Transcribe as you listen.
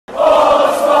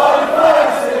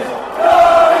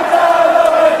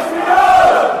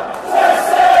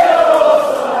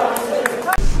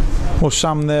Well,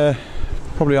 Sam, there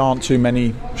probably aren't too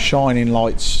many shining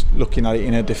lights looking at it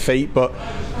in a defeat, but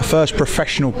the first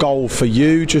professional goal for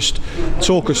you, just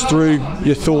talk us through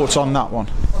your thoughts on that one.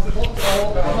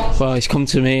 Well, he's come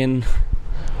to me and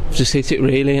I've just hit it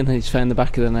really, and he's found the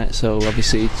back of the net, so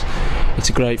obviously it's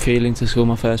a great feeling to score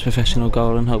my first professional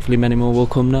goal, and hopefully many more will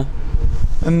come now.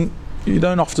 And you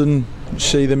don't often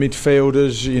see the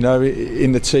midfielders, you know,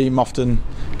 in the team often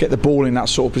get the ball in that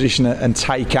sort of position and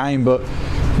take aim, but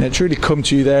it's really come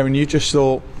to you there and you just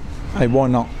thought, hey, why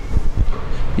not?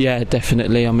 Yeah,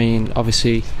 definitely. I mean,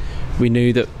 obviously we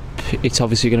knew that it's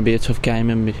obviously going to be a tough game,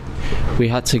 and we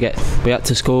had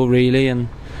to score really, and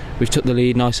we took the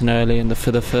lead nice and early, and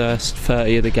for the first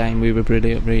 30 of the game we were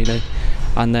brilliant really,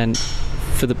 and then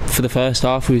for the first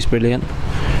half we was brilliant,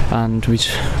 and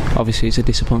obviously it's a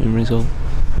disappointing result.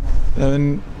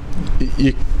 And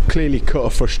you clearly cut a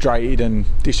frustrated and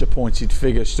disappointed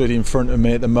figure stood in front of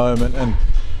me at the moment, and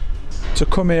to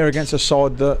come here against a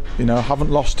side that, you know, haven't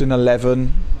lost in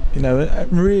 11, you know,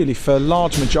 really for a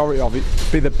large majority of it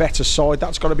be the better side,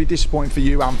 that's got to be disappointing for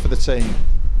you and for the team.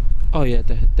 Oh yeah,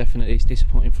 definitely it's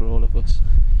disappointing for all of us,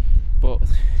 but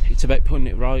it's about putting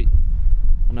it right.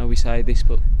 I know we say this,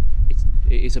 but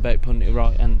it is about putting it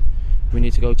right, and we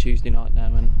need to go Tuesday night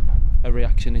now, and a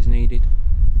reaction is needed.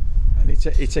 And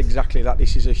it's exactly that.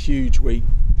 This is a huge week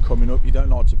coming up. You don't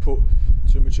like to put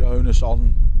too much onus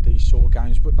on these sort of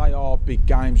games, but they are big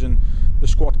games, and the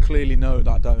squad clearly know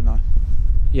that, don't they?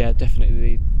 Yeah,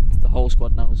 definitely. The whole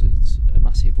squad knows it's a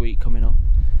massive week coming up,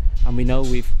 and we know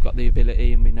we've got the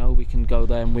ability, and we know we can go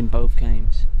there and win both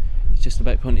games. It's just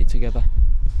about putting it together.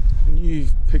 And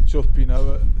you've picked up, you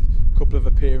know, a couple of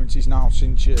appearances now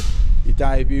since your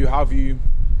debut. Have you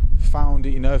found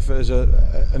it, you know, as a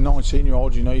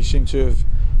 19-year-old, you know, you seem to have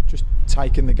just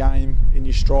taken the game in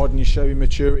your stride and you're showing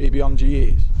maturity beyond your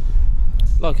years?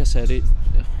 Like I said,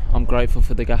 I'm grateful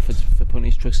for the gaffer for putting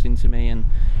his trust into me, and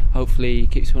hopefully he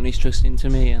keeps putting his trust into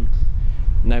me, and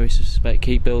now it's just about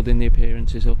keep building the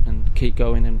appearances up and keep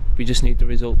going, and we just need the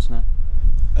results now.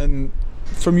 And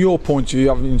from your point of view,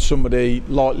 having somebody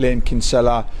like Liam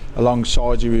Kinsella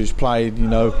alongside you who's played, you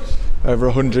know, over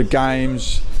 100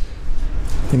 games,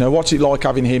 you know, what's it like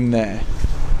having him there?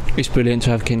 It's brilliant to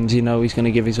have Kins. You know, he's going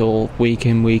to give his all week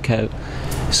in, week out.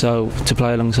 So to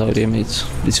play alongside him,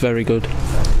 it's very good.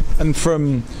 And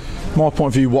from my point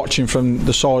of view, watching from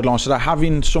the sidelines, so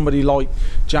having somebody like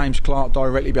James Clark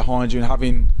directly behind you and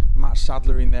having Matt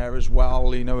Sadler in there as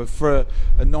well, you know, for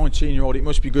a 19-year-old, it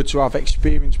must be good to have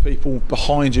experienced people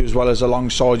behind you as well as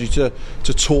alongside you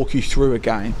to talk you through a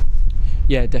game.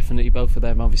 Yeah, definitely. Both of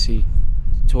them obviously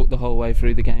talked the whole way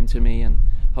through the game to me, and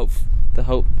they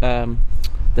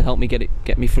helped me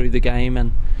get me through the game,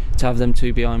 and to have them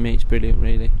two behind me, it's brilliant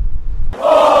really.